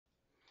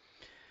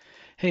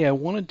Hey, I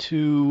wanted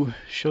to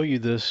show you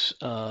this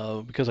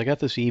because I got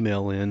this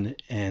email in,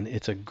 and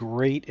it's a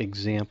great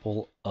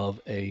example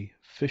of a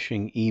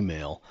phishing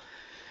email.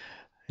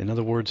 In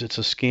other words, it's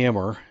a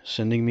scammer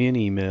sending me an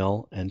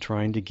email and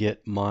trying to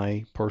get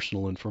my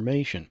personal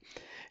information.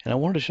 And I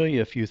wanted to show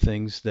you a few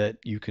things that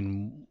you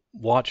can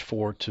watch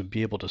for to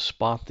be able to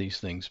spot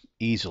these things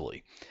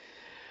easily.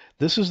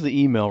 This is the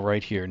email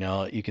right here.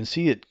 Now, you can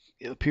see it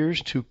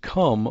appears to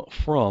come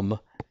from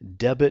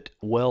Debit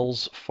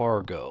Wells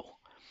Fargo.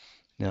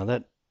 Now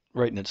that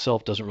right in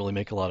itself doesn't really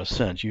make a lot of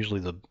sense. Usually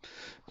the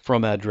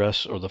from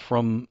address or the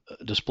from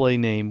display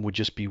name would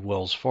just be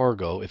Wells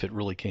Fargo if it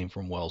really came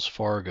from Wells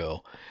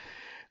Fargo.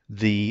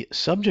 The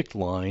subject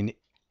line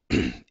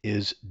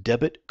is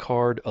debit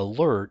card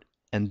alert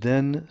and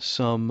then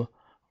some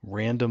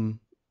random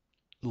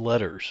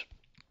letters.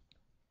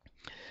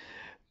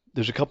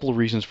 There's a couple of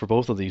reasons for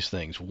both of these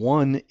things.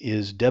 One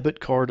is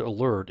debit card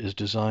alert is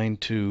designed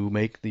to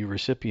make the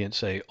recipient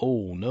say,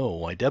 "Oh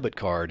no, my debit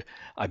card,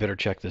 I better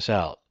check this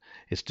out."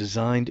 It's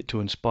designed to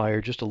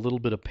inspire just a little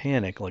bit of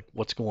panic, like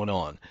what's going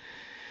on.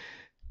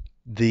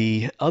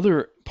 The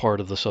other part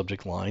of the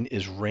subject line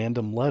is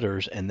random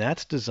letters, and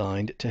that's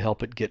designed to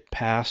help it get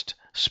past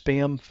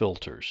spam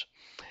filters.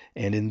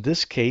 And in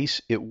this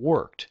case, it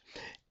worked.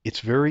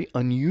 It's very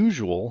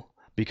unusual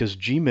because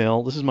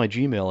Gmail, this is my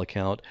Gmail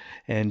account,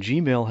 and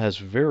Gmail has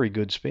very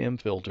good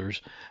spam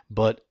filters,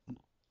 but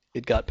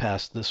it got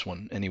past this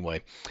one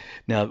anyway.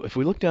 Now, if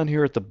we look down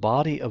here at the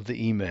body of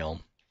the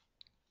email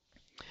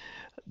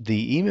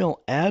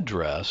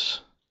address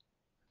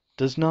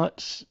does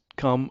not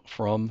come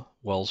from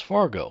Wells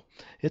Fargo.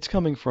 It's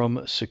coming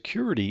from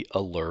security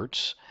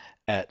alerts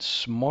at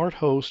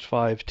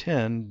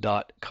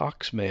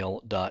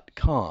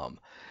smarthost510.coxmail.com.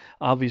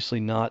 Obviously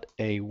not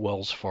a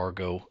Wells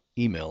Fargo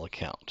email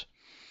account.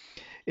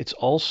 It's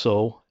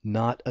also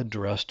not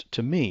addressed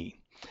to me.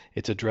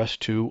 It's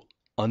addressed to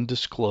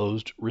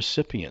undisclosed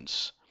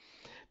recipients.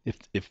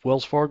 If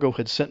Wells Fargo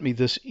had sent me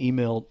this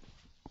email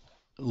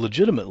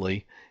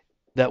legitimately,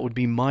 that would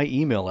be my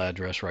email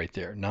address right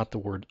there, not the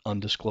word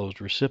undisclosed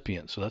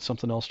recipient. So that's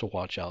something else to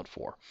watch out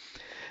for.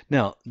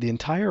 Now, the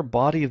entire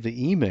body of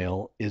the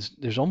email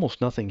there's almost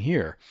nothing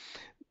here.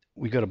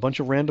 We've got a bunch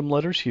of random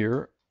letters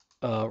here,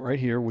 right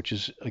here, which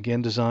is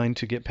again designed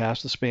to get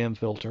past the spam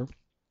filter.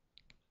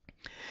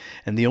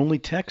 And the only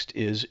text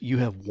is you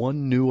have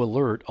one new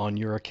alert on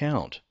your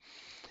account.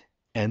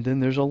 And then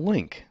there's a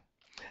link.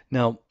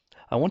 Now,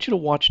 I want you to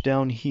watch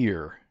down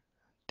here.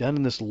 Down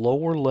in this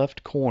lower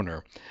left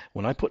corner,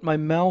 when I put my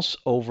mouse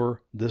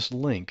over this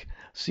link,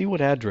 see what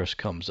address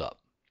comes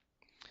up.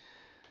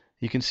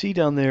 You can see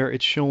down there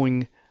it's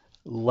showing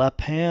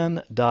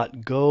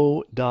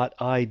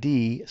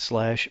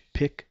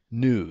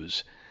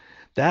lapan.go.id/picknews.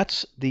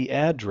 That's the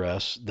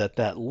address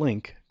that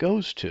link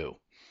goes to.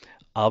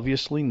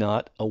 Obviously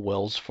not a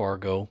Wells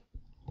Fargo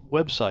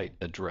website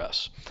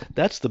address.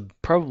 That's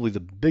probably the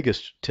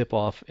biggest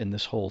tip-off in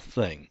this whole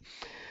thing.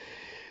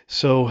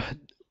 So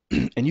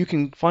and you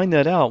can find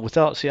that out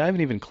without, see, I haven't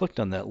even clicked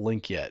on that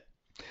link yet.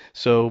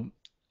 So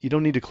you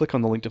don't need to click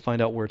on the link to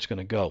find out where it's going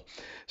to go.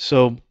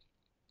 So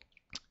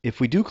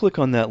if we do click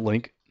on that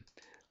link,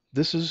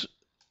 this is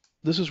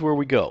where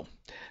we go.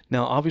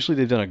 Now, obviously,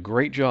 they've done a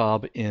great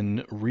job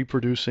in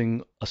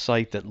reproducing a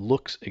site that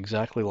looks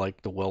exactly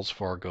like the Wells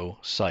Fargo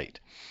site.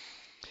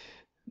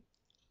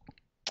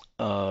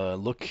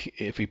 Look,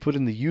 if we put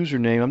in the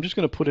username, I'm just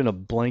going to put in a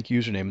blank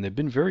username, and they've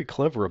been very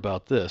clever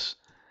about this.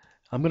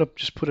 I'm going to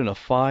just put in a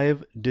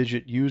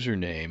 5-digit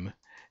username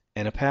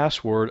and a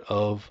password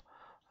of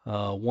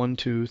 1,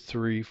 2,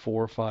 3,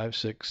 4, 5,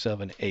 6,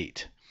 7,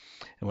 8.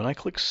 And when I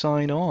click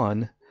sign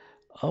on,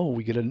 oh,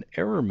 we get an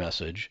error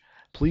message.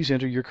 Please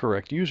enter your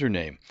correct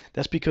username.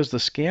 That's because the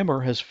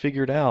scammer has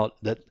figured out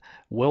that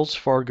Wells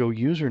Fargo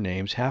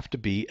usernames have to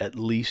be at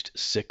least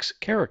 6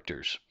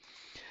 characters.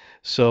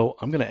 So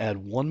I'm going to add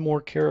one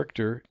more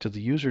character to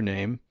the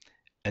username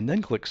and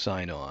then click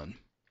sign on.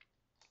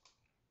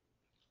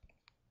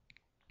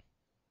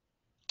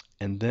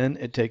 And then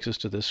it takes us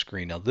to this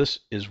screen. Now this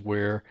is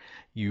where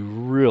you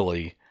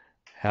really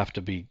have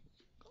to be,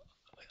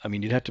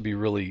 you'd have to be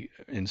really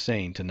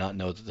insane to not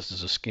know that this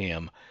is a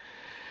scam.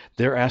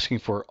 They're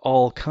asking for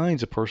all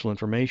kinds of personal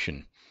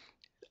information,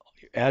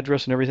 your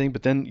address and everything,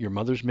 but then your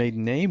mother's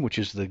maiden name, which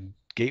is the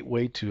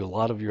gateway to a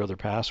lot of your other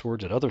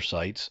passwords at other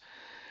sites,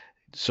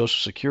 social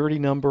security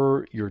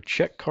number, your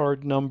check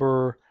card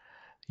number,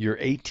 your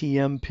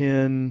ATM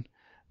PIN,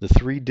 the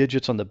 3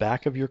 digits on the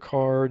back of your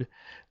card.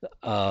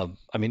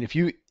 If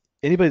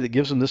anybody that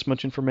gives them this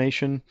much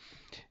information,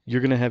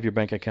 you're going to have your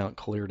bank account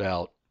cleared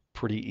out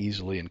pretty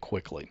easily and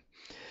quickly.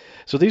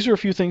 So these are a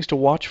few things to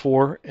watch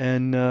for,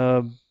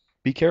 and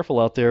be careful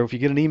out there. If you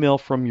get an email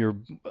from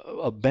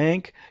a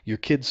bank, your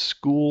kid's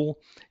school,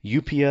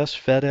 UPS,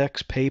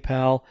 FedEx,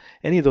 PayPal,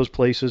 any of those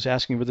places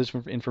asking for this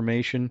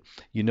information,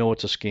 you know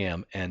it's a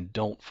scam, and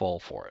don't fall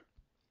for it.